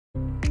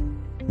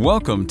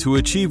Welcome to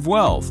Achieve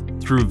Wealth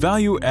through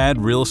value-add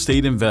real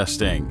estate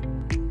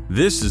investing.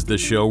 This is the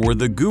show where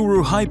the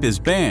guru hype is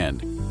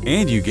banned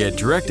and you get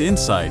direct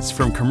insights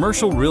from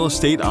commercial real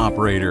estate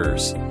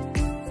operators.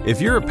 If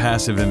you're a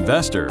passive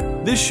investor,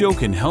 this show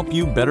can help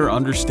you better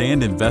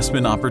understand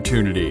investment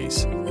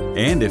opportunities.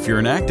 And if you're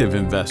an active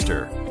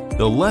investor,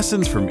 the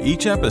lessons from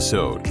each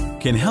episode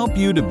can help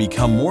you to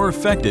become more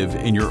effective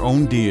in your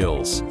own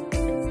deals.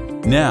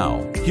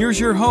 Now,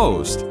 here's your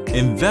host,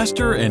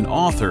 investor and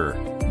author,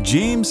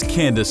 James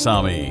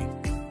Kandasamy.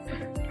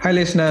 Hi,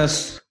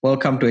 listeners.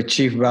 Welcome to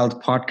Achieve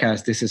Wealth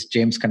Podcast. This is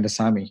James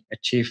Kandasamy.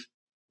 Achieve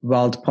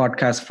Wealth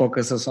Podcast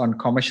focuses on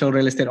commercial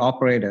real estate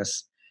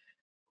operators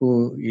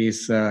who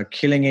is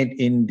killing it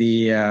in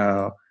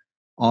the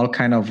all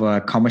kind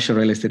of commercial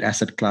real estate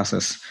asset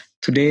classes.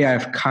 Today, I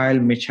have Kyle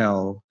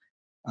Mitchell.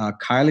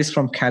 Kyle is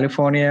from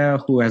California,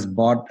 who has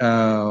bought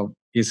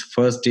his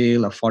first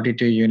deal of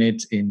 42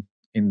 units in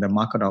the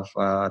market of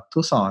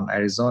Tucson,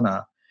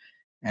 Arizona.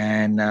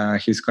 And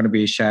he's going to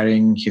be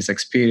sharing his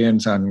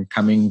experience on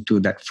coming to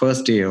that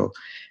first deal.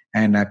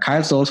 And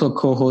Kyle's also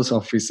co-host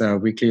of his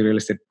weekly real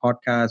estate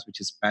podcast,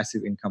 which is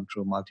Passive Income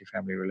Through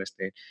Multifamily Real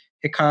Estate.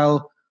 Hey,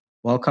 Kyle,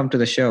 welcome to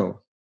the show.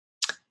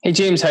 Hey,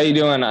 James, how you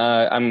doing?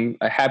 I'm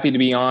happy to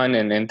be on,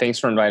 and thanks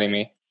for inviting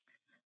me.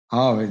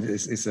 Oh,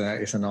 it's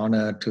an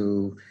honor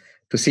to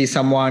see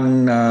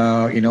someone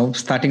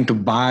starting to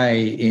buy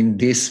in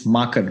this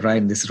market, right?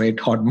 In this red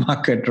hot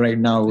market right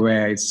now,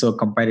 where it's so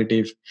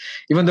competitive.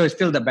 Even though it's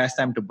still the best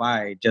time to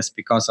buy, just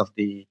because of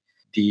the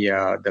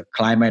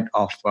climate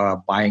of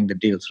buying the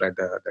deals, right?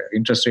 The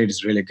interest rate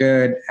is really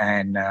good,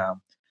 and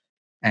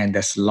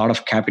there's a lot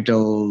of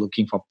capital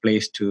looking for a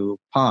place to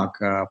park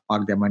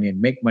their money and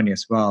make money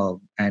as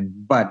well.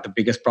 But the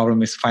biggest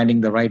problem is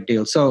finding the right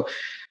deal. So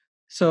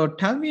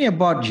tell me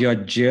about your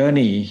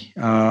journey.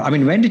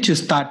 When did you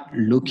start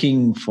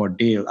looking for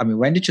deal?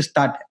 When did you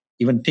start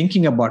even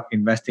thinking about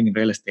investing in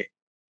real estate?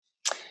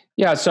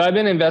 Yeah, so I've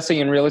been investing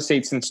in real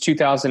estate since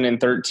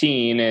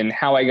 2013. And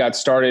how I got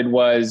started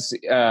was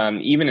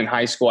even in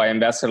high school, I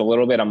invested a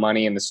little bit of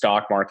money in the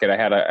stock market. I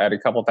had a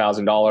couple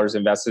 $1,000s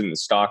invested in the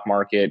stock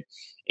market,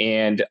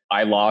 and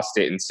I lost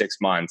it in 6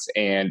 months.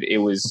 And it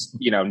was,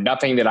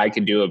 nothing that I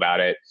could do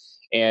about it.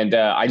 And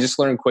I just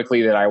learned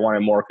quickly that I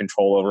wanted more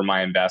control over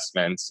my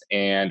investments.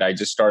 And I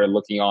just started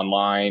looking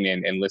online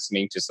and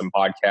listening to some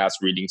podcasts,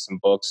 reading some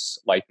books.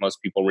 Like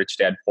most people, Rich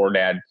Dad, Poor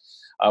Dad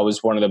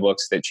was one of the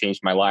books that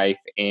changed my life.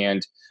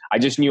 And I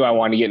just knew I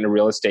wanted to get into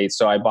real estate.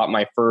 So I bought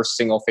my first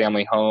single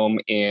family home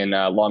in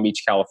Long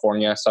Beach,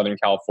 California, Southern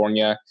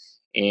California,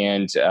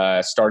 and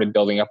started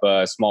building up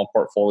a small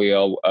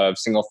portfolio of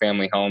single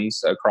family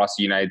homes across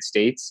the United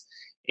States.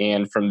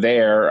 And from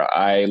there,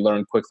 I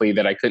learned quickly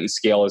that I couldn't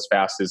scale as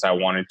fast as I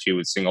wanted to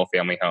with single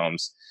family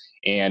homes.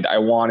 And I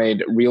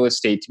wanted real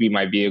estate to be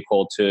my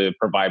vehicle to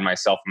provide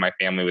myself and my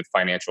family with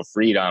financial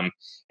freedom.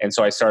 And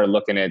so I started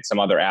looking at some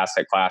other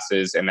asset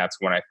classes, and that's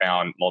when I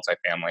found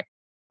multifamily.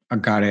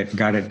 Got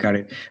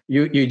it.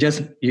 You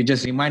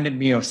just reminded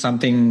me of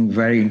something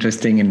very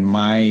interesting in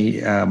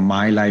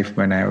my life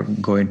when I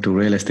go into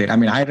real estate.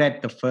 I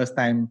read for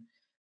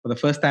the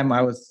first time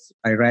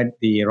I read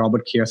the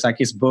Robert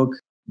Kiyosaki's book,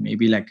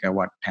 maybe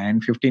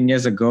 10, 15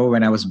 years ago,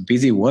 when I was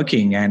busy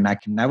working, and I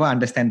can never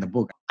understand the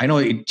book. I know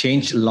it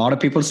changed a lot of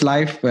people's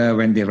life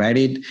when they read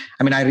it.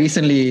 I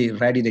recently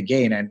read it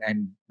again,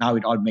 and now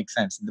it all makes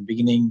sense. In the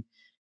beginning,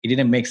 it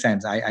didn't make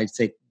sense. I'd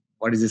say,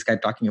 what is this guy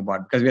talking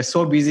about? Because we're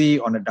so busy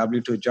on a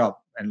W-2 job,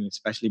 and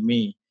especially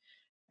me,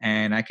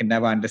 and I can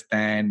never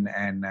understand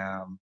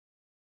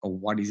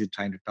what is it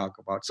trying to talk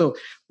about. So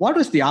what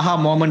was the aha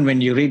moment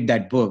when you read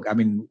that book?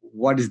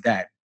 What is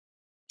that?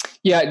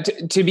 Yeah,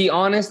 to be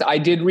honest, I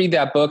did read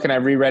that book and I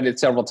reread it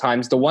several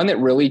times. The one that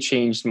really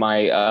changed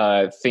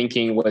my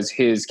thinking was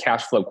his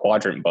cash flow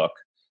quadrant book,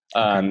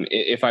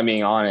 if I'm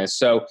being honest.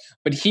 So,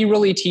 but he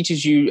really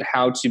teaches you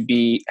how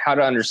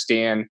to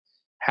understand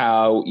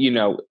how,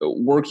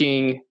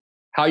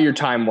 how your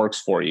time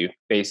works for you,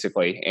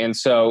 basically. And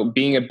so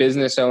being a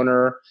business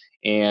owner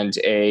and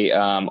a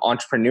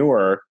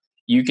entrepreneur,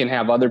 you can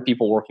have other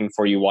people working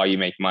for you while you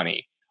make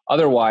money.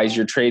 Otherwise,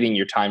 you're trading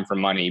your time for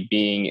money,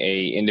 being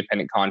a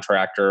independent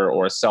contractor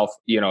or a small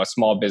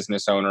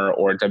business owner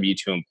or a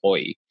W-2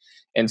 employee.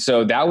 And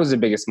so that was the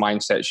biggest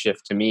mindset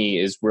shift to me,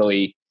 is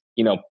really,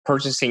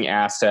 purchasing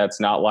assets,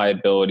 not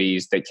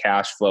liabilities, that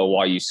cash flow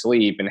while you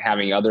sleep, and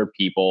having other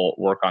people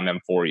work on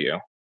them for you.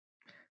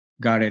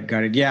 Got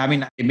it. Yeah,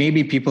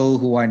 maybe people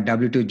who are in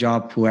W-2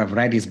 job who have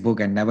read his book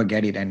and never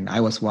get it. And I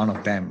was one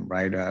of them,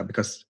 right?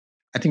 Because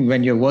I think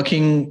when you're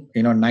working,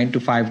 9 to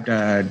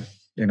 5,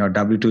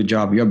 W-2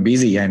 job, you're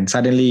busy, and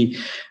suddenly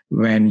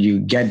when you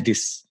get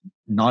this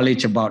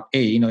knowledge about,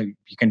 hey, you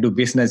can do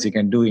business, you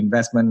can do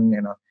investment,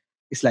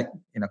 it's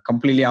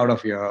completely out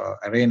of your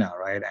arena,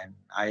 right? And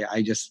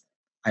I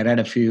read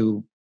a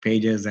few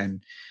pages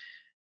and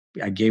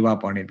I gave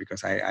up on it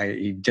because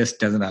it just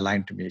doesn't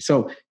align to me.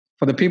 So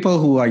for the people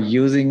who are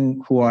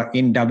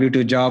in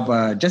W-2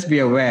 job, just be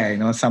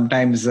aware,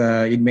 sometimes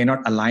it may not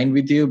align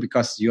with you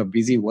because you're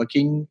busy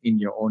working in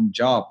your own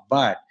job,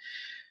 but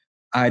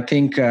I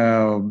think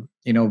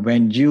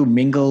when you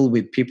mingle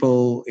with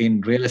people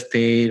in real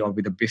estate or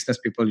with the business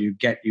people, you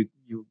get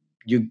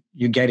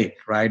it,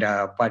 right?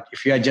 But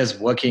if you are just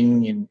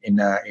working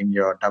in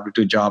your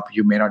W-2 job,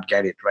 you may not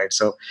get it, right?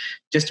 So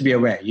just to be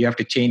aware, you have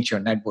to change your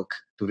network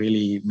to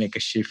really make a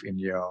shift in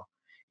your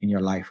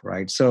life,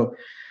 right? So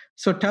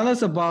tell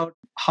us about,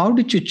 how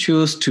did you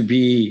choose to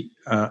be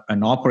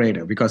an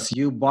operator? Because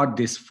you bought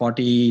this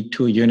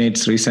 42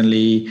 units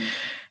recently.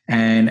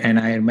 And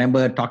I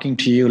remember talking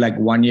to you like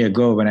 1 year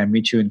ago when I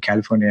met you in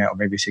California, or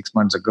maybe 6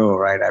 months ago,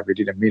 right? We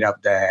did a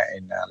meetup there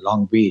in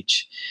Long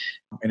Beach.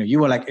 You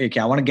were like, okay,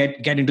 I want to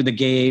get into the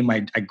game.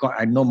 I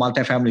know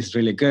multifamily is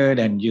really good,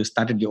 and you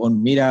started your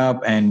own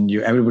meetup, and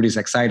everybody's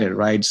excited,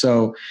 right?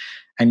 So,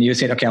 and you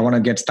said, okay, I want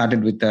to get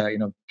started with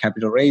the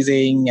capital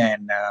raising,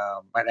 and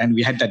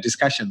we had that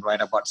discussion, right,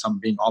 about some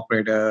being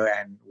operator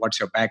and what's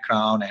your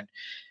background,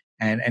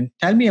 and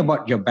tell me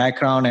about your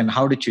background and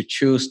how did you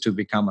choose to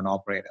become an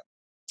operator?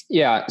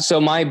 Yeah. So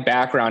my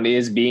background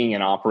is being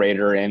an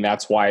operator, and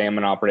that's why I am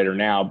an operator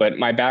now. But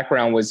my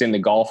background was in the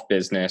golf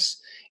business,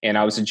 and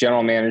I was a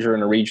general manager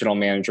and a regional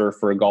manager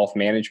for a golf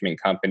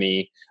management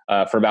company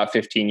for about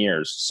 15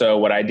 years. So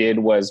what I did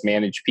was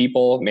manage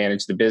people,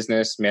 manage the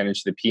business,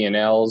 manage the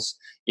P&Ls,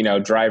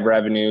 drive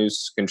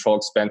revenues, control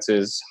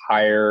expenses,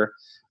 hire,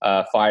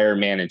 fire,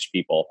 manage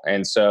people.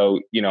 And so,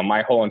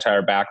 my whole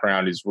entire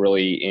background is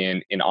really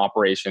in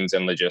operations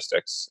and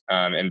logistics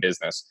and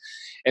business.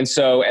 And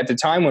so at the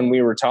time when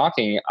we were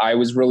talking, I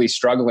was really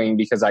struggling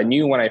because I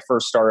knew when I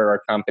first started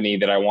our company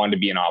that I wanted to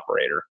be an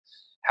operator.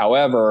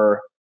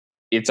 However,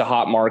 it's a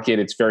hot market.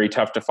 It's very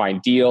tough to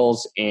find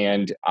deals.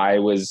 And I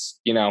was,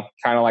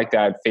 kind of like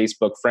that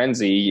Facebook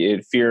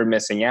frenzy, fear of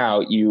missing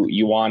out.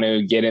 You want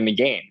to get in the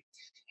game.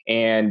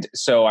 And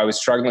so I was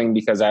struggling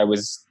because I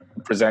was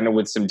presented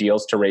with some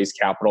deals to raise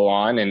capital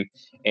on,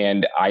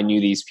 and I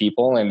knew these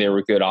people and they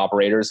were good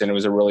operators, and it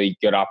was a really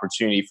good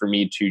opportunity for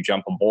me to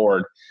jump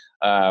aboard.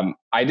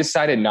 I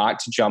decided not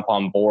to jump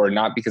on board,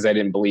 not because I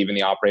didn't believe in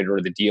the operator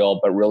or the deal,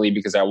 but really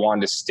because I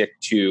wanted to stick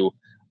to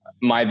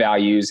my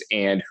values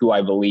and who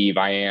I believe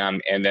I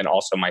am, and then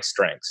also my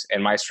strengths.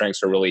 And my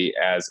strengths are really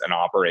as an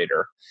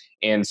operator.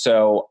 And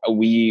so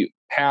we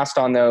passed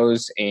on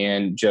those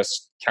and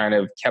just kind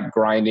of kept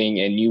grinding,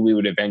 and knew we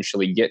would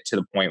eventually get to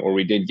the point where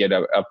we did get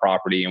a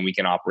property and we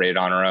can operate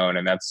on our own.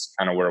 And that's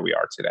kind of where we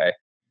are today.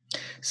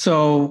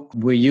 So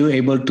were you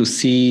able to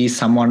see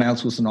someone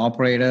else who's an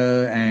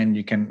operator and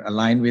you can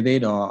align with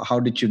it? Or how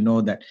did you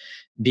know that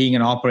being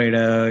an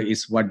operator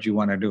is what you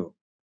want to do?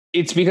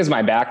 It's because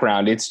my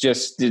background. It's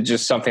just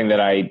something that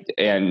I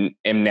am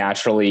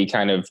naturally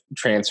kind of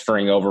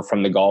transferring over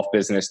from the golf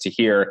business to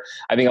here.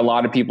 I think a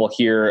lot of people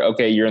hear,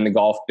 okay, you're in the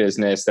golf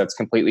business. That's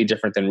completely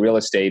different than real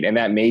estate. And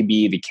that may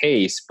be the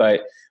case,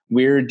 but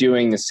we're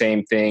doing the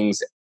same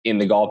things in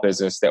the golf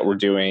business that we're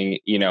doing,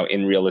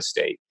 in real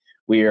estate.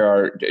 We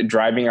are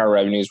driving our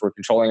revenues. We're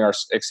controlling our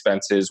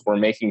expenses. We're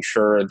making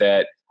sure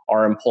that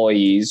our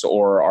employees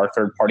or our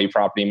third-party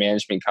property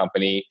management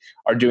company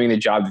are doing the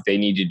job that they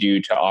need to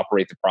do to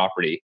operate the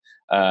property.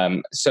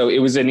 So it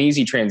was an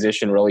easy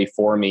transition really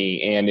for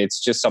me. And it's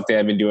just something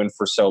I've been doing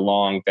for so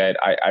long that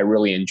I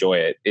really enjoy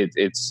it.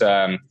 It's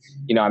I'm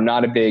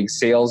not a big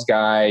sales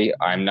guy.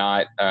 I'm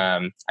not,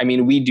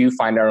 we do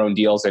find our own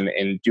deals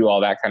and do all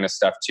that kind of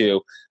stuff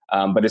too.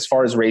 But as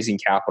far as raising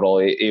capital,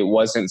 it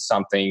wasn't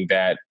something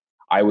that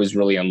I was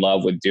really in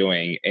love with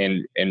doing.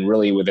 And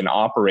really with an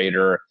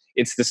operator,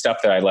 it's the stuff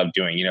that I love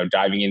doing,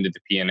 diving into the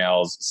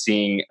P&Ls,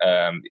 seeing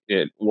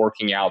it,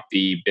 working out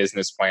the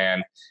business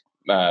plan,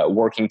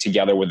 working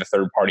together with a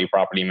third-party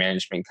property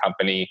management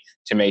company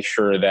to make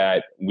sure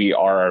that we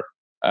are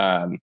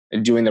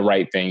doing the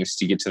right things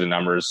to get to the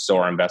numbers so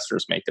our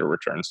investors make their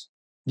returns.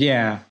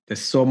 Yeah,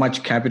 there's so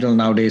much capital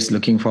nowadays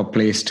looking for a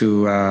place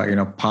to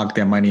park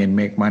their money and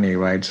make money,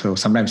 right? So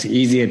sometimes it's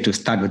easier to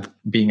start with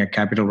being a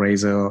capital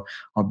raiser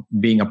or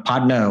being a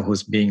partner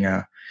who's bringing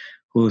a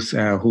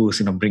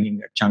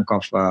chunk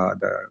of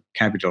the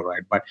capital,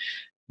 right? But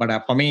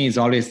for me, it's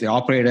always the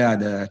operator at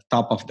the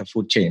top of the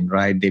food chain,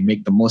 right? They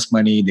make the most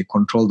money, they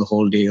control the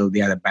whole deal, they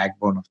are the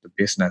backbone of the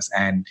business.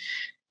 And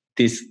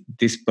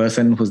this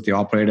person who's the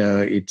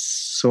operator, it's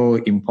so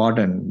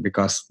important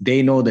because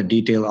they know the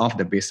detail of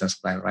the business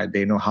plan, right?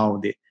 They know how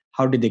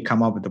did they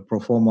come up with the pro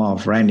forma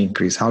of rent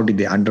increase? How did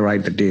they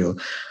underwrite the deal?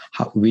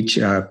 Which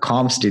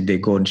comps did they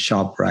go and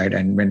shop, right?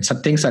 And when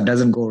some things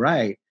doesn't go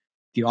right,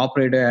 the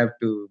operator have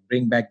to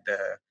bring back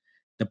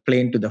the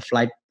plane to the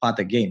flight path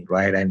again,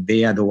 right? And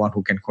they are the one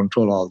who can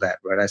control all that.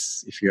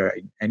 Whereas if you're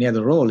in any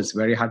other role, it's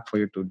very hard for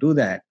you to do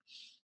that.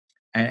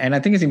 And I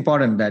think it's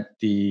important that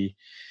the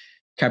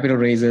capital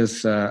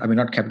raisers,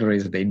 not capital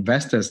raisers, the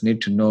investors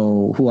need to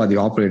know who are the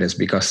operators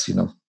because,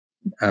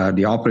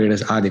 the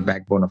operators are the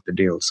backbone of the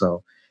deal.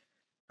 So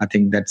I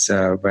think that's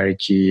a very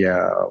key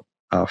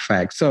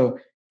fact. So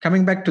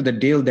coming back to the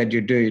deal that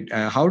you did,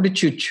 how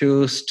did you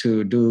choose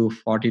to do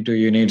 42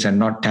 units and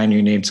not 10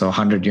 units or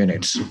 100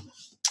 units?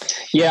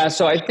 Yeah,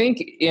 so I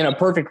think in a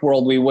perfect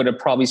world, we would have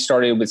probably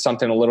started with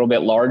something a little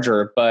bit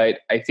larger, but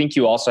I think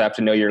you also have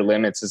to know your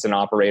limits as an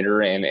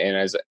operator and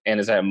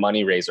as a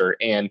money raiser.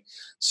 And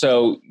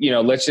so,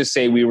 let's just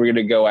say we were going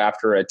to go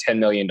after a $10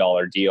 million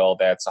deal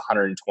that's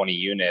 120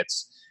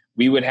 units.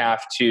 We would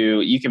have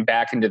to, you can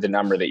back into the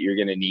number that you're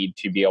going to need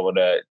to be able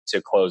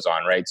to close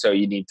on, right? So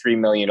you need $3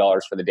 million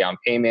for the down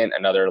payment,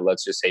 another,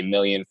 let's just say,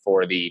 million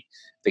for the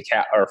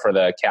for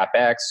the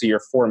CapEx. So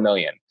you're 4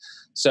 million.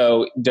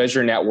 So does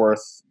your net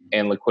worth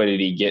and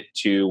liquidity get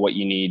to what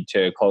you need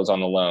to close on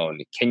the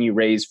loan? Can you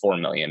raise 4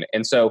 million?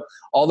 And so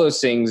all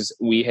those things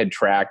we had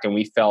tracked, and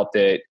we felt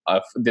that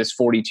this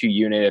 42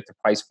 unit at the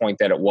price point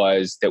that it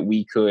was, that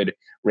we could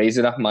raise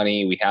enough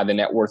money. We had the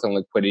net worth and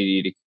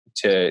liquidity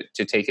to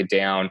take it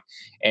down.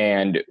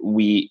 And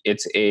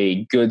it's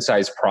a good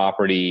sized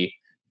property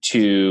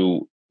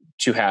to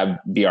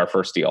be our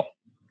first deal.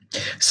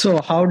 So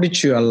how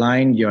did you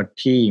align your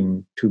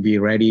team to be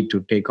ready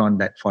to take on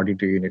that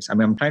 42 units? I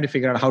mean, I'm trying to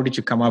figure out, how did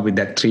you come up with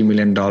that $3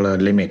 million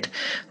limit,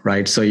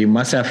 right? So you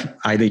must have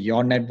either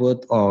your net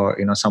worth or,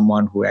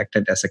 someone who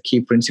acted as a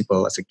key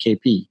principal, as a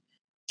KP.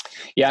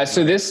 Yeah,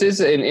 so this is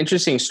an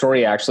interesting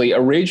story, actually.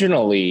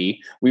 Originally,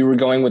 we were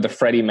going with a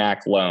Freddie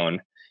Mac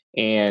loan.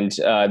 And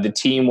the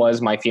team was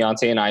my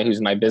fiance and I,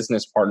 who's my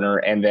business partner.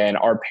 And then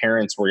our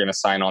parents were going to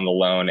sign on the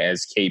loan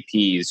as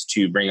KPs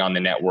to bring on the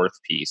net worth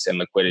piece and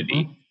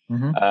liquidity.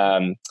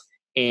 Mm-hmm.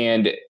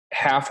 And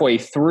halfway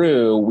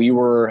through,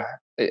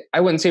 I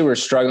wouldn't say we were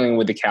struggling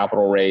with the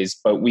capital raise,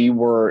 but we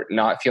were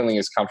not feeling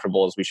as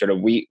comfortable as we should have.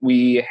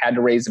 We had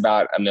to raise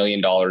about $1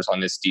 million on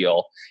this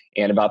deal.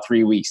 And about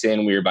 3 weeks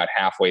in, we were about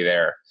halfway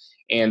there.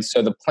 And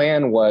so the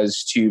plan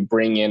was to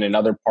bring in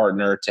another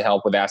partner to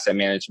help with asset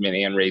management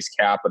and raise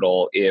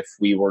capital if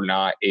we were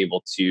not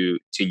able to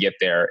get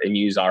there, and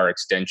use our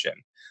extension.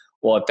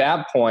 Well, at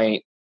that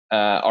point,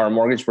 our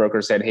mortgage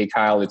broker said, "Hey,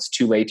 Kyle, it's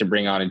too late to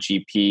bring on a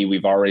GP.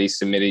 We've already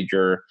submitted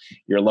your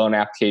loan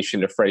application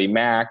to Freddie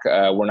Mac.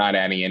 We're not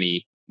adding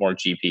any more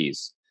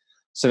GPs."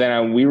 So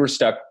then we were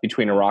stuck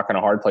between a rock and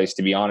a hard place,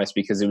 to be honest,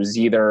 because it was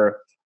either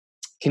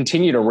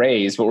continue to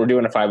raise, but we're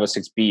doing a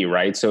 506B,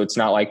 right? So it's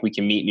not like we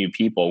can meet new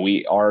people.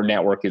 Our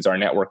network is our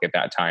network at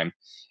that time.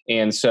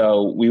 And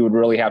so we would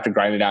really have to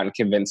grind it out and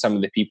convince some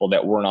of the people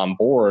that weren't on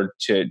board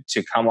to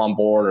come on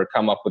board or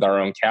come up with our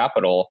own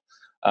capital,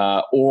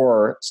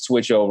 or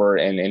switch over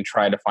and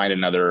try to find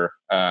another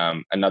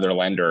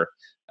lender.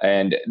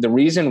 And the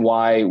reason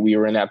why we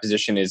were in that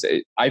position is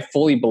I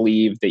fully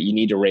believe that you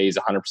need to raise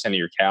 100% of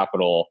your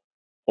capital,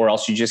 or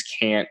else you just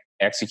can't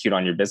execute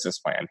on your business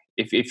plan.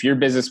 If your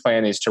business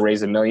plan is to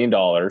raise $1 million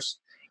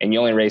and you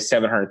only raise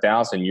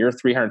 $700,000, you're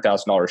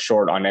 $300,000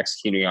 short on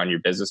executing on your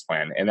business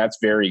plan. And that's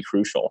very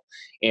crucial.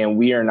 And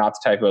we are not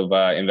the type of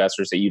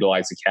investors that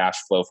utilize the cash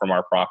flow from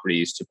our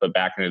properties to put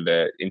back into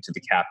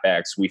the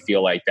CapEx. We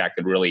feel like that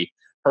could really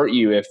hurt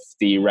you if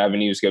the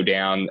revenues go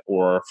down,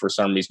 or for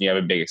some reason you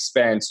have a big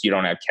expense, you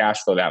don't have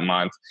cash flow that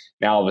month.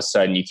 Now all of a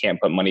sudden you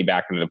can't put money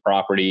back into the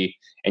property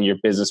and your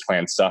business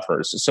plan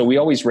suffers. So we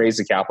always raise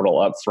the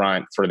capital up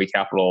front for the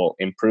capital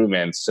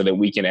improvements so that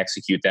we can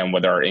execute them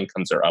whether our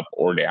incomes are up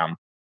or down.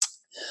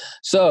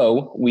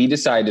 So we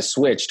decided to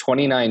switch.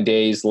 29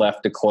 days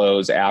left to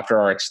close after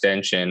our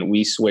extension.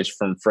 We switched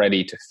from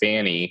Freddie to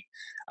Fannie,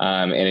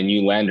 and a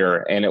new lender.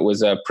 And it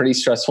was a pretty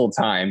stressful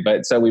time.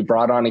 But so we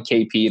brought on a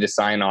KP to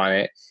sign on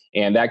it.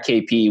 And that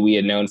KP we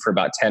had known for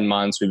about 10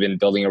 months. We've been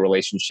building a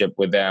relationship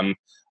with them,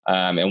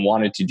 and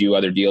wanted to do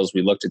other deals.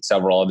 We looked at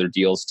several other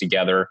deals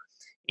together.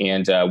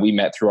 And we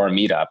met through our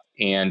meetup.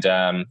 And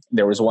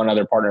there was one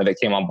other partner that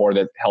came on board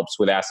that helps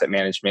with asset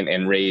management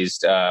and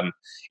raised.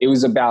 We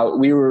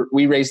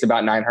raised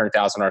about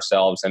 $900,000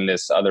 ourselves, and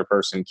this other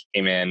person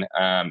came in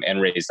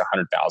and raised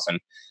 $100,000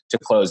 to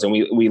close. And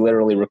we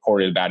literally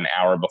recorded about an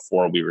hour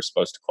before we were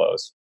supposed to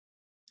close.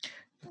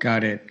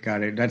 Got it.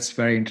 That's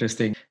very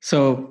interesting.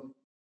 So,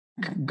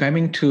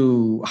 coming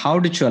to, how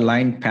did you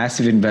align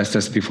passive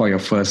investors before your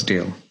first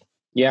deal?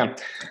 Yeah.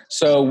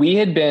 So we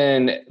had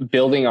been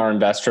building our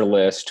investor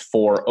list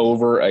for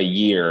over a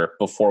year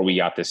before we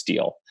got this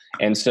deal.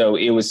 And so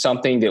it was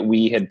something that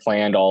we had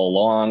planned all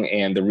along.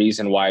 And the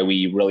reason why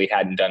we really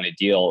hadn't done a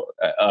deal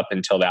up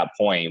until that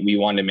point, we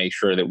wanted to make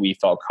sure that we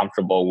felt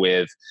comfortable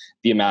with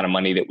the amount of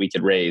money that we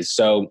could raise.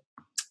 So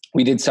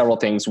we did several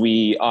things.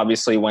 We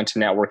obviously went to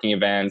networking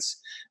events.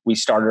 We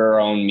started our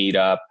own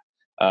meetup.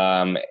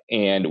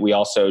 And we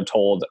also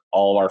told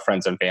all of our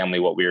friends and family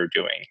what we were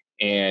doing.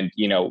 And,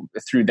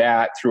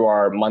 through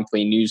our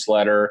monthly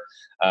newsletter,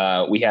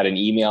 we had an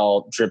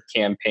email drip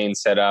campaign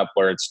set up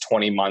where it's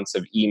 20 months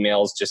of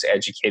emails, just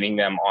educating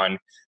them on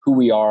who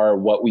we are,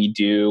 what we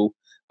do,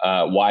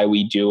 why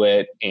we do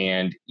it.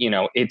 And,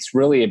 it's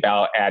really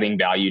about adding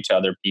value to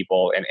other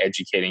people and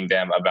educating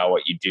them about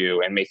what you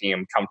do and making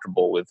them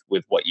comfortable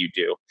with what you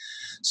do.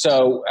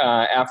 So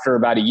after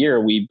about a year,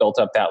 we built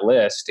up that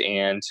list,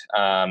 and,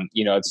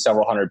 it's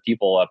several hundred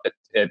people up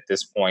at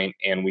this point,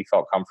 and we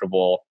felt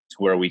comfortable to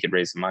where we could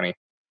raise the money.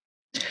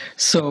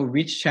 So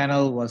which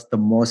channel was the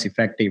most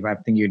effective? I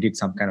think you did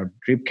some kind of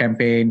drip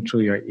campaign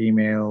through your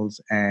emails,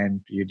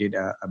 and you did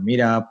a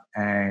meetup,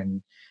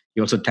 and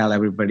you also tell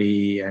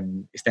everybody.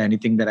 And is there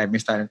anything that I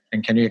missed out?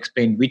 And can you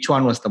explain which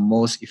one was the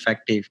most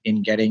effective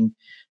in getting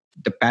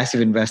the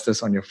passive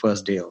investors on your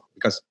first deal?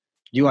 Because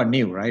you are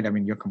new, right? I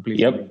mean, you're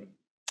completely Yep. new.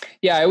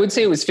 Yeah, I would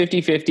say it was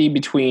 50-50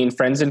 between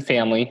friends and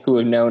family who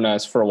have known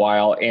us for a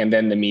while and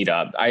then the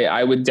meetup.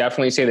 I would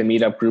definitely say the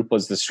meetup group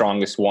was the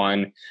strongest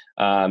one,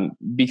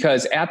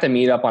 because at the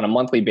meetup on a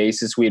monthly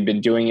basis, we had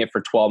been doing it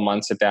for 12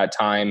 months at that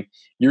time.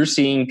 You're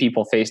seeing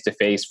people face to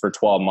face for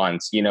 12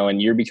 months,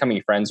 and you're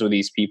becoming friends with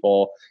these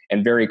people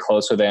and very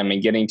close with them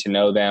and getting to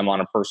know them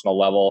on a personal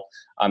level,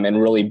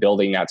 and really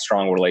building that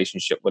strong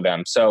relationship with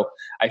them. So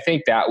I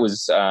think that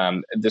was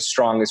the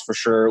strongest for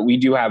sure. We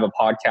do have a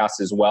podcast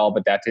as well,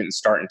 but that didn't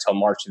start until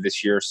March of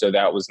this year. So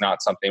that was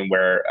not something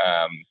where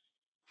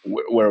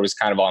it was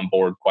kind of on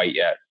board quite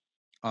yet.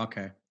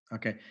 Okay.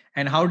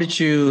 And how did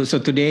you, so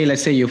today,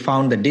 let's say you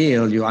found the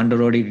deal, you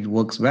underwrote it, it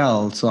works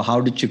well. So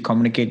how did you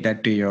communicate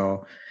that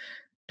to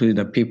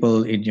the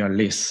people in your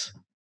list?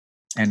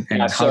 And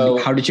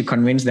how did you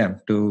convince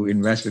them to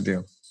invest with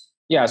you?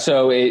 Yeah,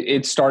 so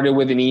it started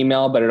with an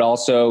email, but it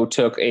also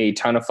took a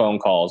ton of phone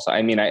calls.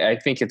 I mean, I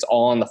think it's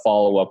all in the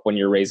follow-up when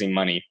you're raising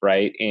money,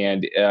 right?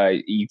 And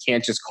you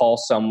can't just call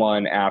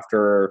someone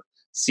after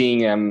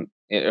seeing them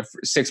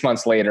 6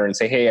 months later and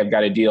say, "Hey, I've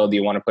got a deal. Do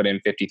you want to put in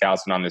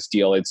 50,000 on this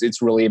deal?"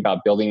 It's really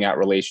about building that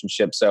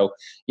relationship. So,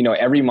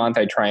 every month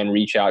I try and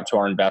reach out to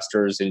our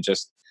investors, and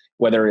just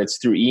whether it's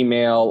through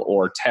email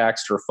or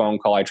text or phone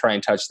call, I try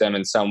and touch them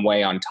in some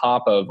way on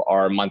top of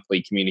our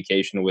monthly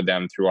communication with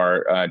them through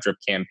our drip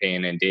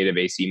campaign and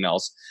database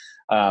emails.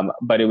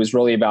 But it was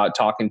really about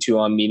talking to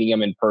them, meeting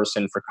them in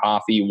person for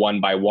coffee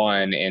one by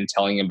one, and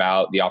telling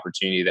about the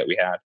opportunity that we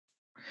had.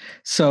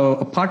 So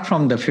apart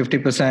from the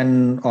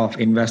 50% of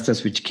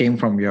investors which came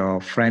from your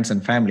friends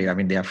and family, I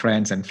mean, they are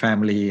friends and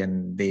family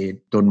and they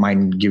don't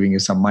mind giving you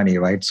some money,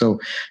 right? So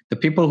the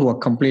people who are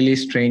completely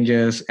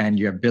strangers and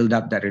you have built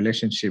up that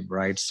relationship,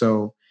 right?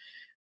 So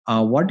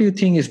what do you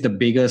think is the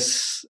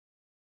biggest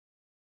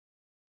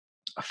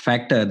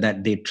factor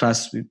that they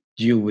trust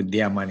you with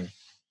their money?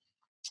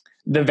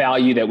 The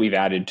value that we've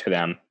added to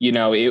them.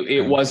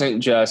 It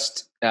wasn't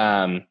just...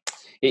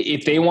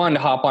 if they wanted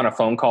to hop on a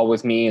phone call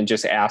with me and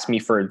just ask me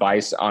for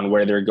advice on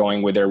where they're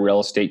going with their real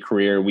estate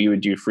career, we would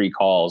do free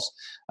calls.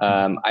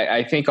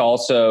 I think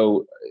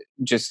also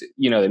just,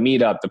 the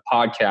meetup, the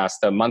podcast,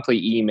 the monthly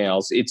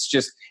emails, it's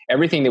just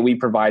everything that we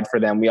provide for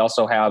them. We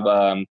also have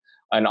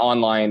an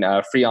online,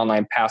 free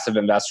online passive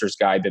investors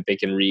guide that they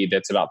can read.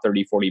 That's about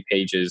 30, 40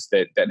 pages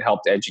that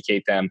helped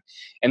educate them.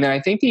 And then I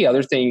think the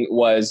other thing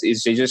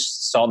is they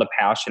just saw the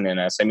passion in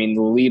us. I mean,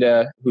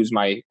 Lolita, who's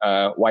my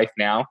wife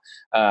now,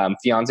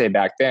 fiance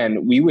back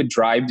then, we would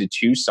drive to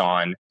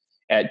Tucson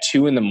at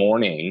 2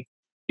 a.m.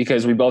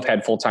 because we both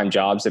had full-time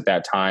jobs at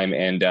that time.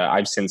 And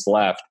I've since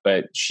left,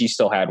 but she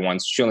still had one.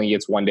 So she only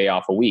gets one day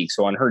off a week.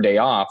 So on her day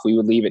off, we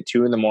would leave at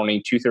 2 a.m,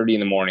 2:30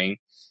 a.m,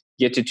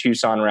 get to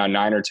Tucson around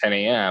 9 or 10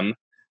 a.m.,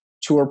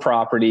 tour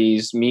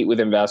properties, meet with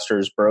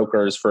investors,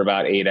 brokers for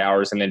about 8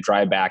 hours, and then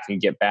drive back and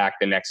get back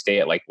the next day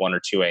at like 1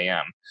 or 2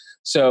 a.m.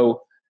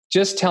 So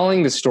just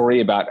telling the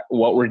story about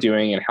what we're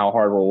doing and how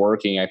hard we're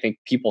working, I think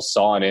people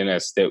saw it in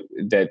us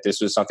that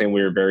this was something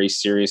we were very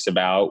serious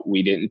about.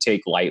 We didn't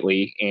take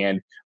lightly,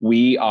 and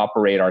we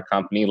operate our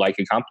company, like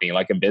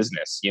a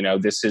business.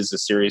 This is a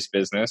serious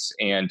business,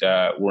 and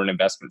we're an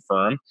investment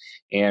firm,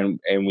 and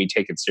we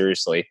take it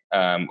seriously.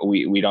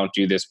 We don't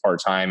do this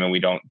part-time, and we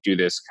don't do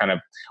this kind of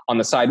on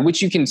the side,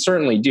 which you can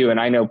certainly do. And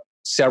I know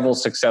several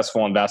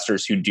successful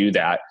investors who do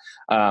that,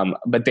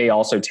 but they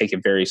also take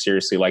it very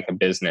seriously like a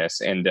business.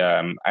 And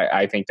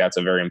I think that's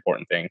a very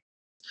important thing.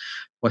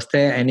 Was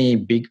there any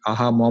big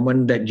aha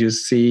moment that you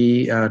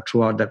see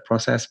throughout that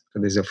process?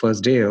 This is your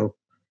first deal.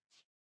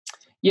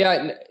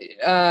 Yeah,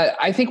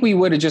 I think we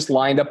would have just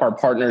lined up our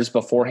partners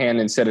beforehand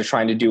instead of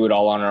trying to do it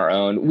all on our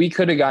own. We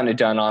could have gotten it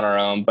done on our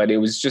own, but it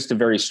was just a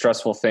very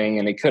stressful thing,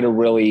 and it could have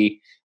really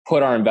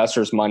put our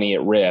investors' money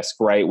at risk,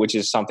 right? Which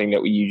is something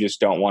that you just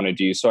don't want to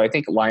do. So I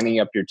think lining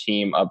up your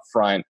team up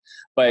front.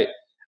 But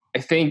I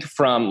think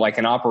from like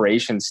an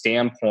operations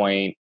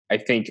standpoint, I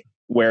think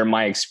where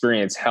my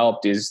experience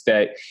helped is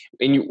that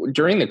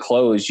during the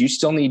close, you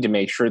still need to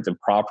make sure the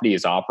property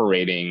is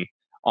operating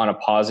on a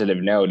positive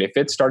note. If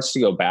it starts to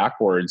go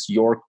backwards,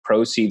 your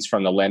proceeds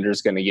from the lender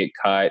is going to get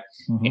cut,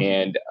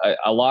 and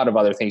a lot of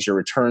other things. Your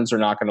returns are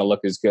not going to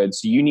look as good.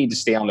 So you need to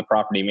stay on the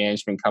property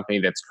management company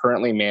that's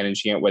currently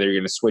managing it, whether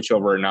you're going to switch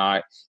over or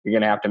not. You're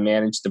going to have to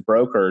manage the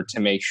broker to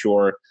make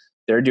sure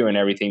they're doing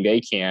everything they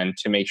can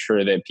to make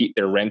sure that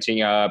they're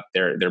renting up,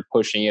 they're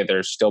pushing it,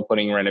 they're still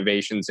putting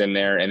renovations in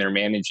there, and they're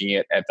managing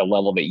it at the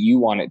level that you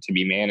want it to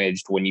be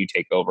managed when you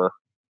take over.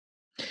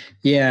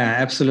 Yeah,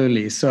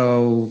 absolutely.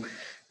 So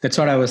that's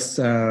what I was,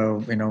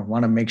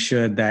 want to make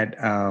sure that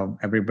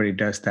everybody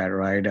does that,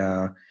 right?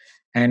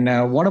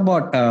 And what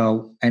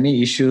about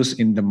any issues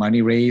in the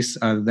money raise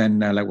other than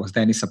was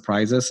there any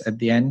surprises at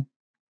the end?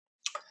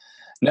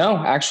 No,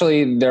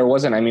 actually, there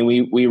wasn't. I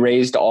mean, we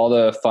raised all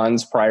the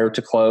funds prior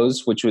to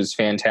close, which was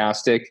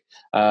fantastic.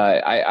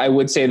 I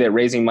would say that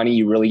raising money,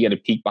 you really get a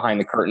peek behind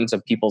the curtains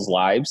of people's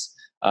lives.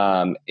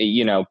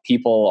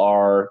 People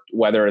are,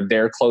 whether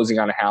they're closing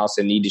on a house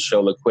and need to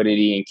show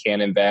liquidity and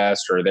can't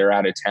invest, or they're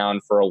out of town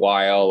for a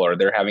while, or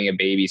they're having a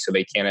baby so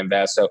they can't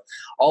invest. So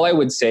all I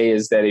would say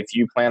is that if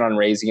you plan on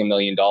raising $1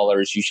 million,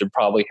 you should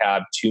probably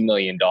have $2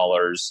 million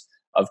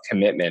of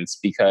commitments,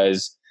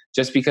 because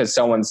just because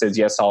someone says,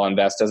 yes, I'll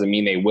invest, doesn't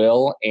mean they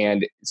will.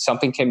 And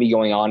something can be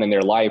going on in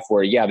their life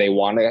where, yeah, they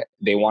want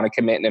to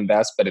commit and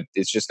invest, but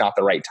it's just not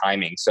the right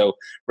timing. So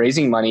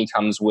raising money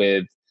comes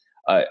with,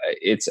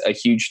 it's a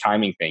huge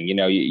timing thing.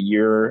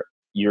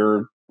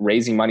 You're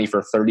raising money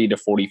for 30 to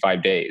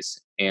 45 days.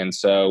 And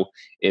so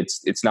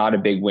it's not a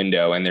big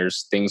window, and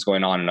there's things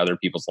going on in other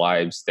people's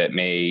lives that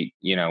may,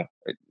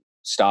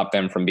 stop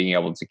them from being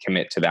able to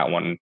commit to that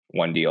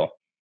one deal.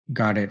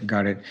 Got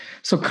it.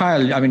 So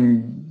Kyle, I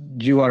mean,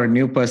 you are a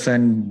new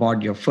person,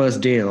 bought your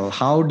first deal.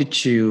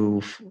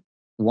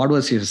 What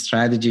was your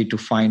strategy to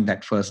find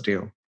that first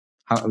deal?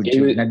 How did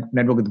you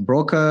network with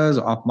brokers,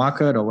 off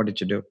market, or what did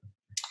you do?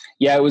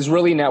 Yeah, it was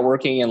really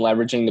networking and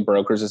leveraging the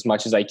brokers as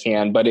much as I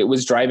can, but it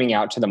was driving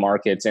out to the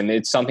markets. And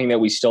it's something that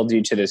we still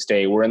do to this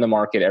day. We're in the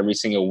market every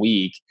single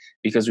week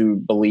because we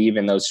believe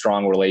in those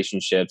strong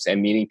relationships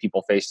and meeting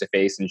people face to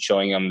face and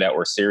showing them that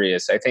we're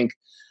serious. I think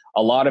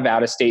a lot of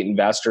out-of-state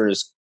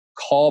investors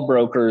call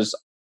brokers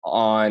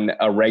on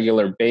a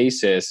regular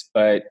basis,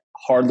 but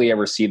hardly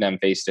ever see them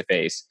face to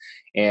face.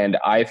 And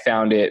I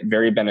found it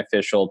very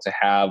beneficial to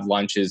have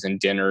lunches and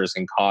dinners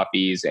and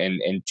coffees and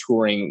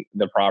touring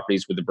the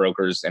properties with the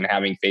brokers and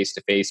having face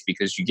to face,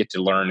 because you get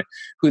to learn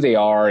who they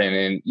are.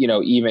 And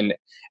even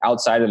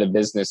outside of the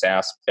business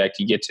aspect,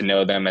 you get to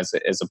know them as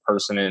a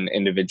person and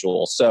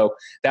individual. So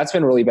that's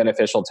been really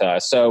beneficial to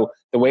us. So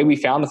the way we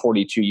found the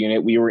 42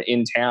 unit, we were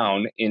in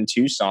town in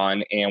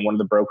Tucson, and one of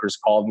the brokers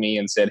called me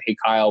and said, "Hey,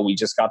 Kyle, we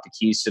just got the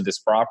keys to this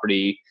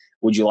property.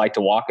 Would you like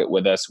to walk it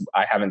with us?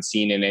 I haven't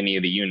seen in any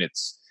of the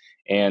units."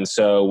 And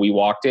so we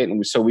walked it.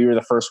 And so we were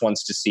the first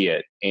ones to see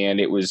it.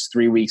 And it was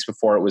 3 weeks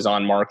before it was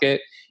on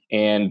market.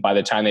 And by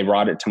the time they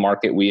brought it to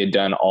market, we had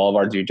done all of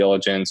our due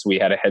diligence. We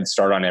had a head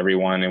start on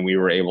everyone, and we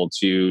were able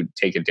to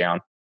take it down.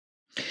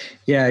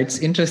 Yeah, it's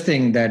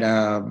interesting that,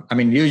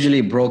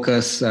 usually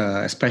brokers,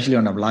 especially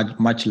on a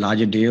much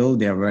larger deal,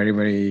 they are very,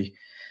 very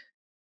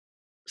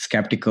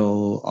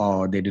skeptical,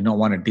 or they do not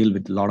want to deal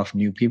with a lot of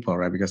new people,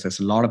 right? Because there's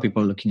a lot of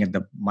people looking at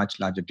the much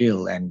larger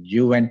deal, and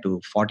you went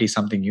to 40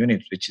 something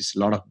units, which is a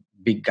lot of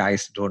big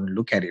guys don't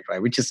look at it,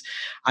 right? Which is,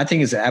 I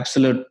think, is an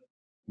absolute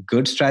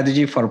good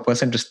strategy for a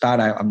person to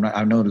start.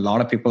 I know a lot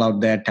of people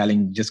out there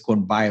telling just go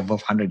and buy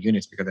above 100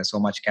 units because there's so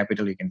much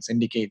capital you can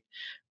syndicate,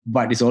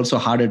 but it's also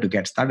harder to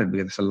get started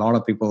because there's a lot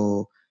of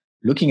people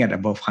looking at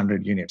above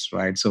 100 units,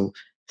 right? So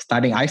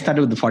I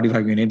started with the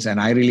 45 units, and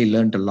I really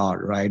learned a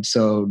lot, right?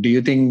 So do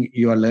you think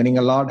you are learning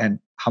a lot, and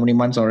how many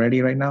months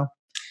already right now?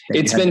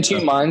 It's been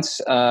 2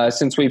 months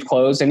since we've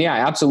closed. And yeah,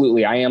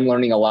 absolutely. I am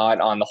learning a lot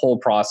on the whole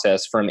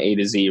process from A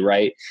to Z,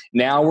 right?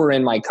 Now we're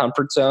in my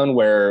comfort zone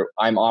where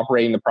I'm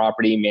operating the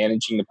property,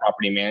 managing the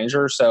property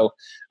manager. So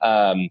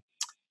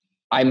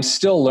I'm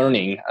still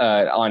learning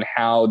on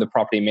how the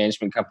property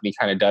management company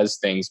kind of does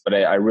things, but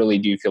I really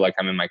do feel like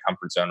I'm in my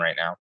comfort zone right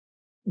now.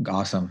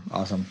 Awesome.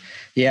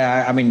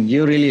 Yeah, I mean,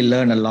 you really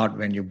learn a lot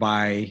when you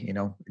buy,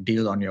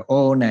 deals on your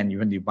own, and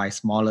even you buy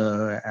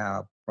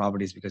smaller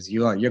properties, because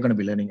you're going to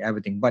be learning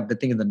everything. But the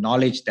thing is, the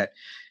knowledge that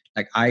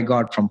like I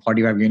got from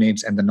 45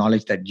 units and the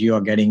knowledge that you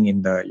are getting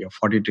in your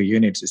 42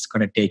 units is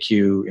going to take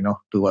you,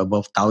 to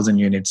above 1,000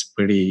 units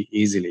pretty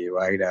easily,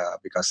 right?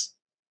 Because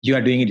you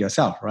are doing it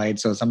yourself, right?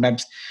 So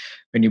sometimes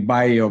when you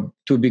buy your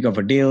too big of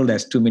a deal,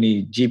 there's too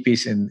many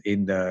GPs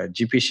in the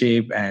GP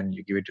ship, and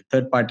you give it to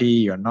third party.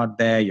 You're not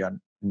there. You're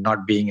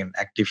not being an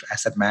active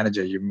asset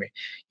manager. You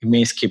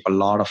may skip a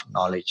lot of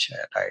knowledge,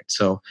 right?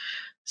 So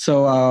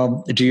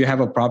do you have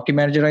a property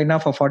manager right now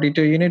for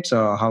 42 units,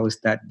 or how is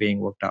that being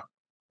worked out?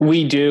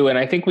 We do, and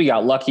I think we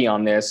got lucky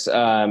on this.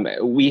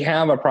 We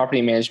have a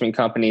property management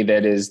company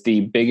that is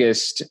the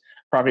biggest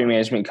property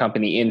management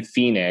company in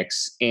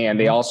Phoenix, and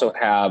they also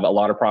have a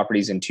lot of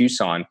properties in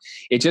Tucson.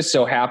 It just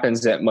so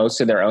happens that most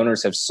of their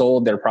owners have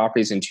sold their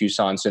properties in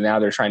Tucson, so now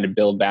they're trying to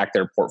build back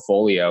their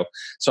portfolio.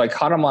 So I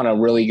caught them on a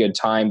really good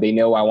time. They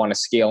know I want to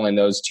scale in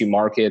those two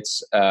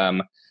markets,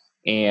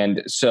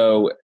 and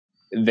so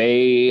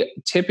they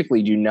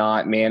typically do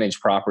not manage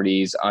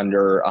properties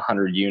under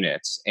 100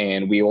 units.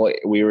 And we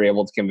were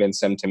able to convince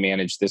them to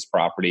manage this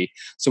property.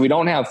 So we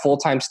don't have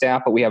full-time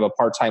staff, but we have a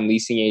part-time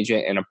leasing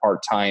agent and a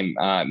part-time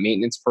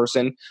maintenance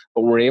person.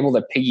 But we're able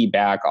to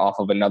piggyback off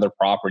of another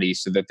property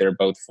so that they're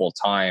both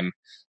full-time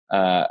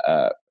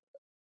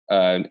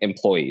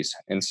employees.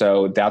 And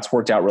so that's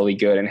worked out really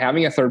good. And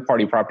having a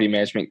third-party property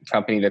management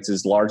company that's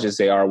as large as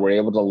they are, we're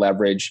able to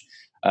leverage.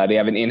 They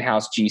have an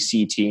in-house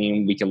GC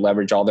team. We can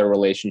leverage all their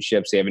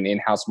relationships. They have an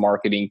in-house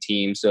marketing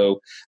team. So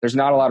there's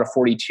not a lot of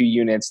 42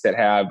 units that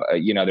have,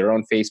 their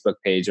own Facebook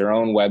page, their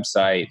own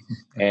website,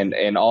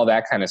 and all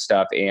that kind of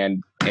stuff.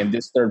 And And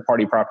this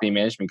third-party property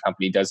management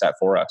company does that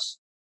for us.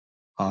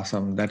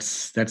 Awesome.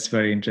 That's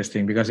very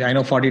interesting, because I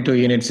know 42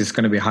 units is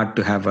going to be hard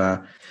to have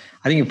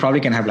I think you probably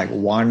can have like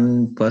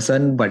one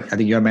person, but I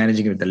think you're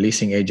managing it with the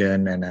leasing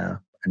agent and a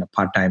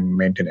part-time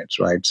maintenance,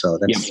 right? So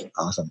that's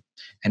awesome.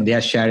 And they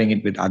are sharing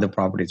it with other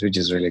properties, which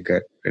is really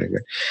good, really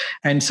good.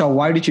 And so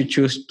why did you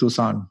choose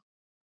Tucson?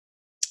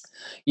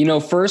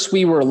 First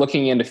we were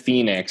looking into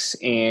Phoenix,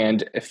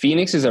 and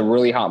Phoenix is a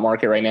really hot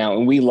market right now,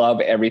 and we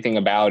love everything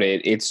about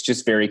it. It's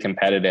just very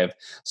competitive.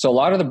 So a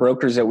lot of the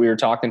brokers that we were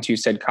talking to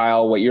said,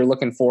 Kyle, what you're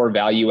looking for,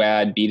 value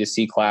add,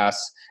 B2C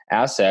class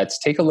assets,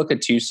 take a look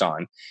at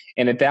Tucson.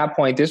 And at that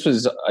point, this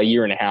was a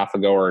year and a half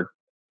ago, or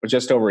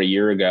just over a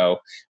year ago,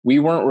 we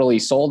weren't really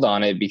sold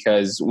on it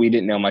because we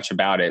didn't know much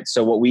about it.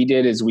 So what we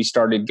did is we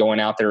started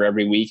going out there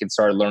every week and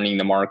started learning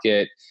the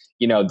market.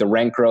 The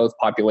rent growth,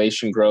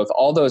 population growth,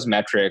 all those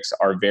metrics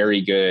are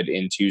very good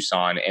in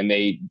Tucson, and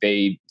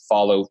they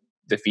follow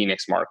the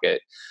Phoenix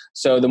market.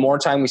 So the more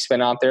time we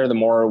spent out there, the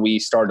more we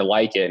started to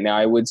like it. Now,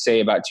 I would say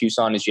about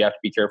Tucson is you have to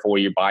be careful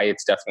where you buy.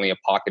 It's definitely a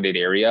pocketed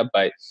area,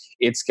 but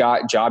it's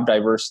got job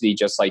diversity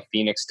just like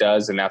Phoenix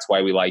does, and that's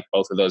why we like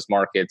both of those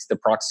markets. The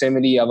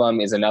proximity of them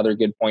is another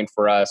good point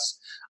for us.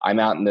 I'm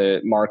out in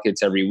the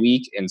markets every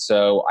week, and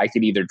so I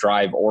could either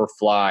drive or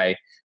fly,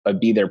 but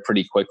be there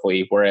pretty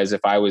quickly. Whereas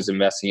if I was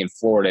investing in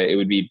Florida, it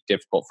would be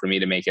difficult for me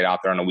to make it out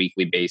there on a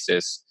weekly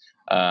basis,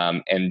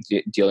 and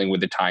dealing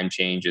with the time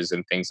changes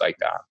and things like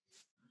that.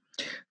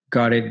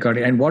 Got it.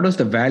 And what was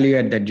the value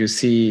add that you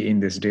see in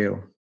this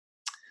deal?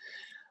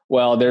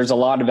 Well, there's a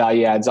lot of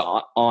value adds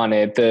on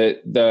it.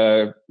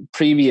 The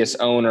previous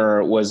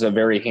owner was a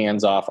very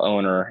hands-off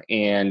owner,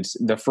 and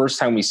the first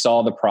time we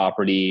saw the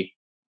property,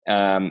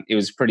 it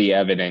was pretty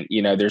evident.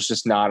 There's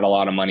just not a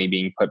lot of money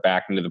being put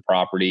back into the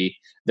property.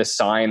 The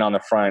sign on the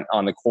front,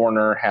 on the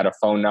corner, had a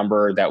phone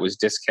number that was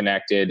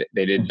disconnected.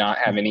 They did not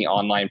have any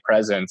online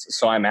presence.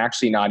 So I'm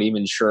actually not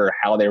even sure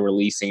how they were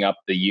leasing up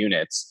the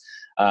units.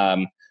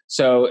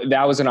 So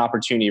that was an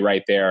opportunity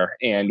right there.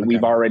 And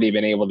we've already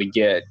been able to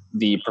get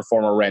the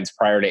performer rents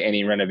prior to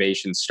any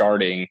renovation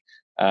starting,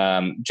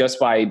 just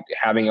by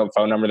having a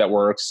phone number that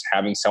works,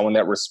 having someone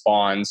that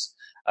responds.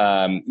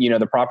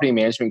 The property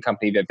management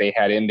company that they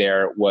had in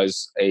there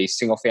was a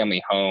single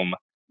family home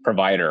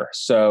provider.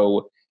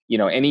 So,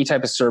 any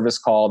type of service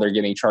call, they're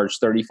getting charged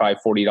 $35,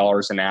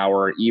 $40 an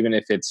hour, even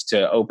if it's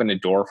to open a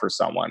door for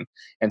someone.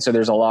 And so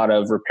there's a lot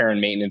of repair and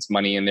maintenance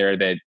money in there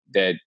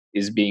that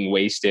is being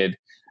wasted.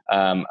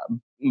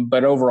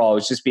 But overall,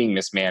 it's just being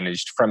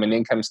mismanaged from an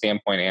income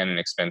standpoint and an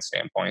expense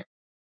standpoint.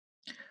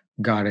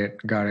 Got it.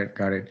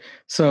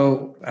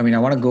 So, I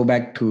want to go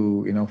back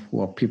to,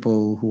 who are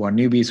people who are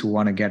newbies who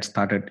want to get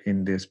started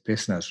in this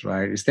business,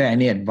 right? Is there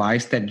any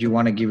advice that you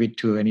want to give it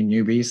to any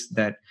newbies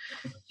that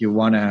you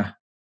want to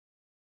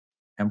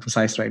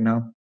emphasize right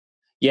now?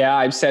 Yeah,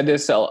 I've said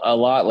this a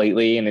lot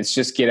lately, and it's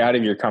just get out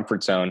of your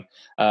comfort zone.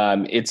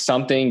 It's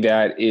something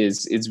that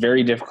it's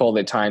very difficult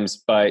at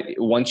times, but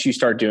once you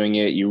start doing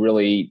it, you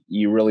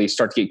really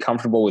start to get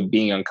comfortable with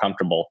being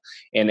uncomfortable.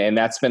 And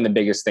that's been the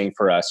biggest thing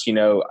for us.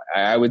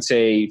 I would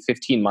say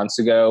 15 months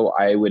ago,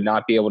 I would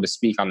not be able to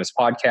speak on this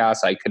podcast.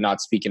 I could not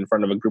speak in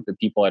front of a group of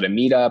people at a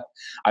meetup.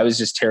 I was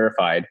just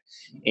terrified.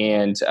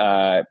 And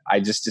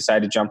I just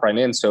decided to jump right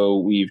in. So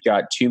we've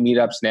got 2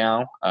 meetups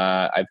now.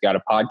 I've got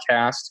a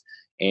podcast,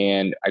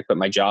 and I quit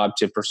my job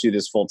to pursue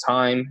this full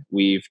time.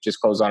 We've just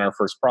closed on our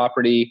first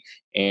property,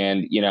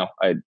 and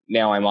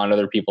now I'm on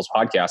other people's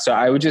podcasts. So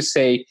I would just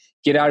say,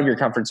 get out of your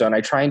comfort zone.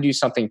 I try and do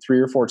something 3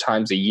 or 4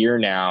 times a year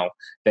now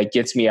that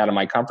gets me out of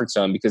my comfort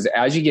zone, because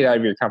as you get out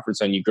of your comfort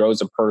zone, you grow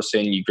as a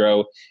person, you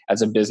grow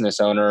as a business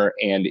owner,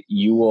 and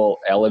you will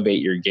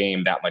elevate your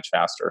game that much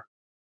faster.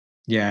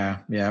 Yeah,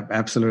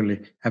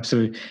 absolutely.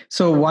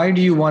 So why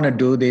do you want to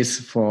do this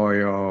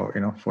for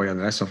the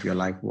rest of your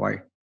life?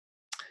 Why?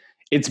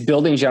 It's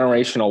building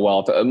generational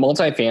wealth.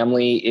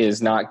 Multifamily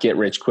is not get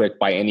rich quick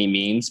by any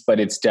means, but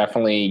it's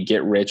definitely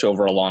get rich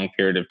over a long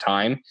period of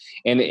time.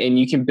 And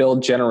you can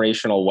build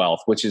generational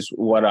wealth, which is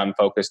what I'm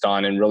focused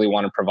on, and really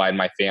want to provide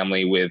my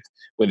family with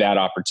that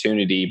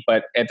opportunity.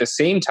 But at the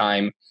same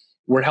time,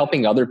 we're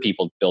helping other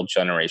people build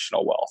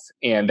generational wealth.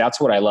 And that's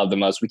what I love the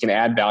most. We can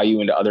add value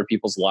into other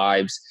people's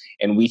lives,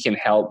 and we can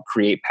help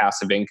create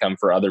passive income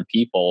for other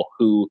people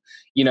who,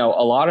 a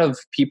lot of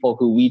people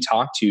who we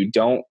talk to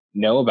don't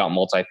know about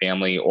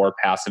multifamily or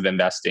passive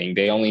investing.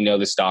 They only know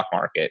the stock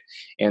market.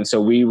 And so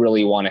we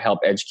really want to help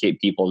educate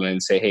people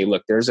and say, hey,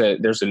 look, there's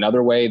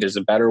another way, there's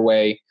a better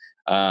way.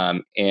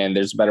 And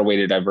there's a better way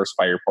to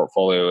diversify your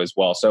portfolio as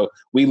well. So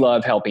we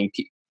love helping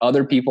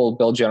other people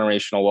build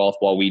generational wealth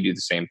while we do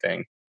the same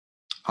thing.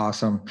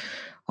 Awesome.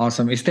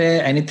 Is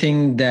there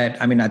anything that,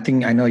 I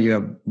know you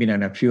have been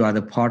on a few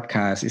other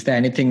podcasts. Is there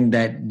anything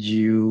that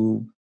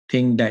you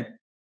think that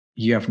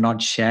you have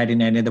not shared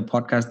in any of the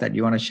podcasts that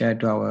you want to share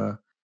to our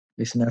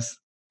listeners?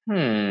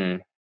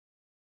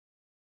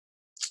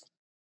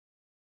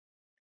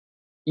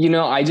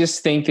 I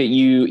just think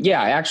that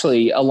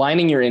actually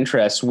aligning your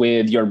interests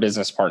with your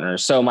business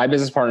partners. So my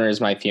business partner is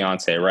my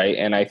fiance, right?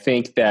 And I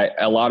think that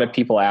a lot of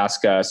people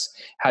ask us,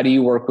 how do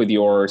you work with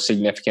your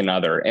significant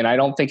other? And I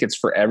don't think it's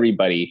for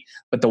everybody,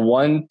 but the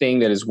one thing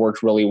that has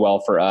worked really well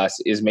for us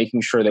is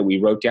making sure that we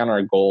wrote down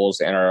our goals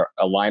and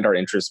aligned our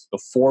interests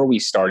before we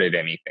started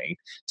anything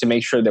to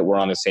make sure that we're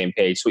on the same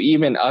page. So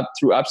even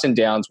through ups and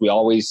downs, we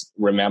always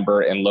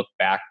remember and look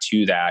back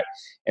to that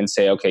and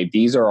say, okay,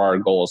 these are our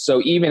goals. So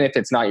even if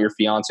it's not your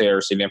fiance or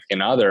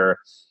significant other,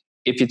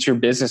 if it's your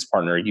business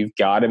partner, you've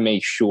got to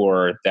make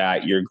sure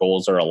that your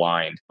goals are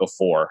aligned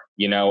before,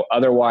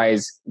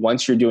 otherwise,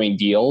 once you're doing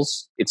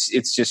deals,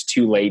 it's just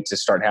too late to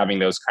start having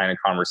those kind of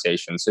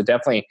conversations. So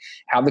definitely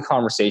have the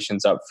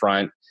conversations up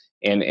front.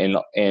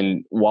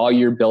 And while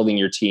you're building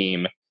your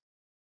team,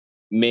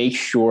 make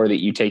sure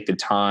that you take the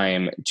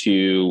time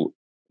to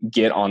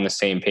get on the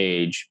same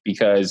page,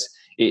 because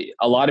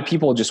a lot of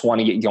people just want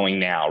to get going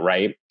now,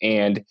 right?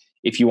 And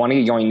if you want to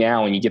get going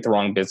now and you get the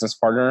wrong business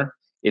partner,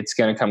 it's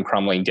going to come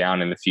crumbling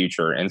down in the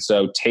future. And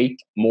so take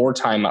more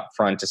time up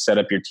front to set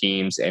up your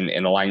teams and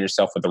align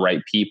yourself with the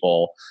right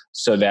people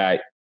so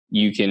that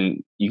you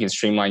can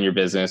streamline your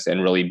business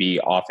and really be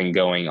off and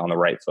going on the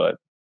right foot.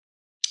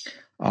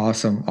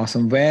 Awesome.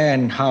 Where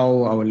and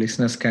how our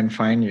listeners can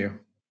find you?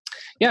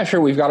 Yeah,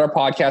 sure. We've got our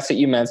podcast that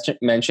you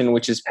mentioned,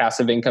 which is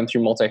Passive Income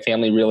Through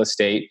Multifamily Real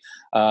Estate.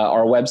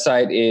 Our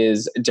website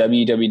is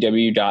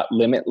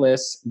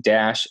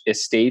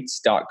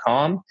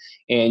www.limitless-estates.com.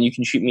 And you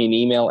can shoot me an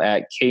email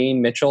at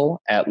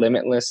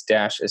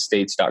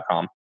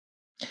kmitchell@limitless-estates.com.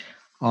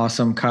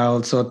 Awesome,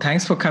 Kyle. So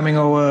thanks for coming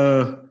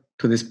over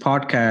to this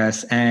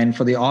podcast. And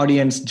for the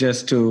audience,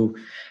 just to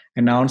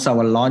announce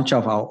our launch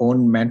of our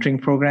own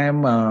mentoring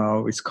program.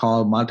 It's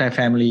called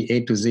Multifamily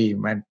A to Z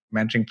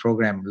mentoring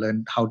program.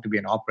 Learn how to be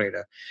an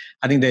operator.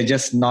 I think they're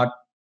just not.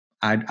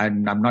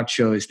 I'm not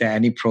sure. Is there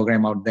any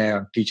program out there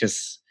that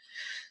teaches,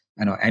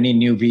 any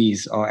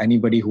newbies or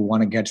anybody who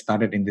want to get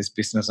started in this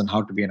business on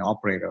how to be an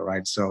operator,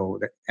 right? So,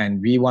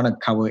 and we want to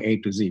cover A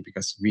to Z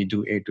because we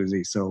do A to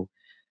Z. So,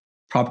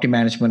 property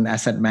management,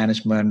 asset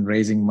management,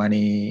 raising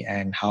money,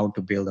 and how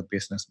to build a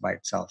business by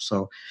itself.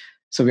 So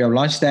we have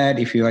launched that.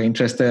 If you are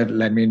interested,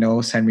 let me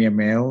know. Send me a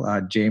mail,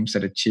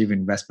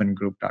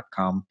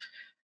 james@achieveinvestmentgroup.com.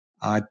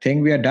 I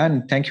think we are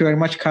done. Thank you very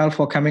much, Kyle,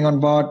 for coming on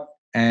board.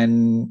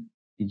 And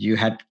you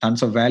had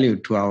tons of value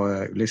to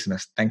our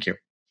listeners. Thank you.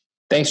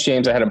 Thanks,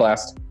 James. I had a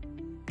blast.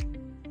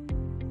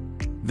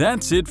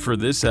 That's it for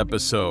this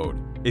episode.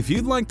 If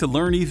you'd like to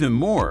learn even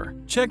more,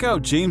 check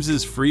out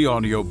James's free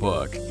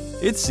audiobook.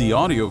 It's the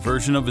audio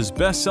version of his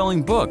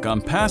best-selling book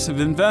on passive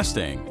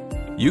investing.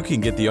 You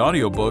can get the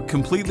audiobook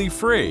completely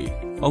free,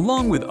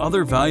 along with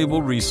other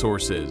valuable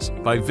resources,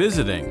 by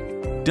visiting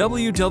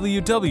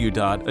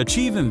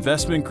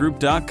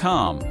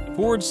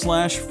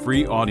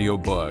www.achieveinvestmentgroup.com/free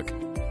audiobook.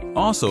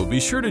 Also, be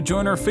sure to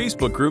join our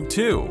Facebook group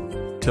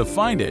too. To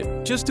find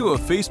it, just do a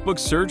Facebook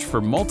search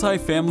for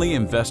Multifamily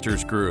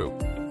Investors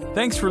Group.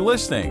 Thanks for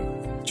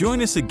listening.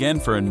 Join us again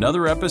for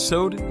another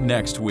episode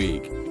next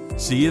week.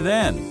 See you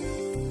then.